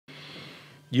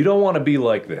You don't want to be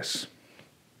like this.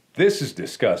 This is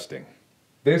disgusting.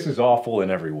 This is awful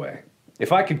in every way.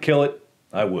 If I could kill it,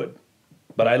 I would.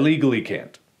 But I legally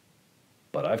can't.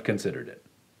 But I've considered it.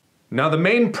 Now the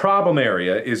main problem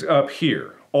area is up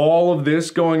here. All of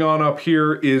this going on up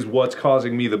here is what's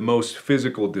causing me the most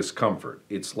physical discomfort.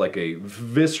 It's like a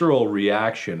visceral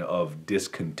reaction of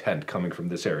discontent coming from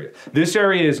this area. This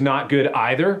area is not good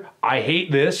either. I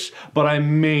hate this, but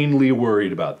I'm mainly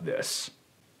worried about this.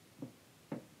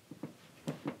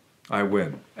 I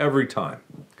win every time,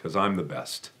 because I'm the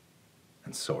best.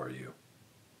 And so are you.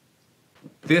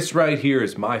 This right here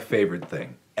is my favorite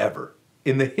thing, ever.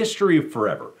 In the history of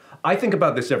forever. I think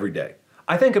about this every day.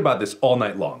 I think about this all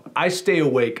night long. I stay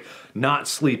awake, not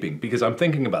sleeping, because I'm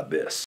thinking about this.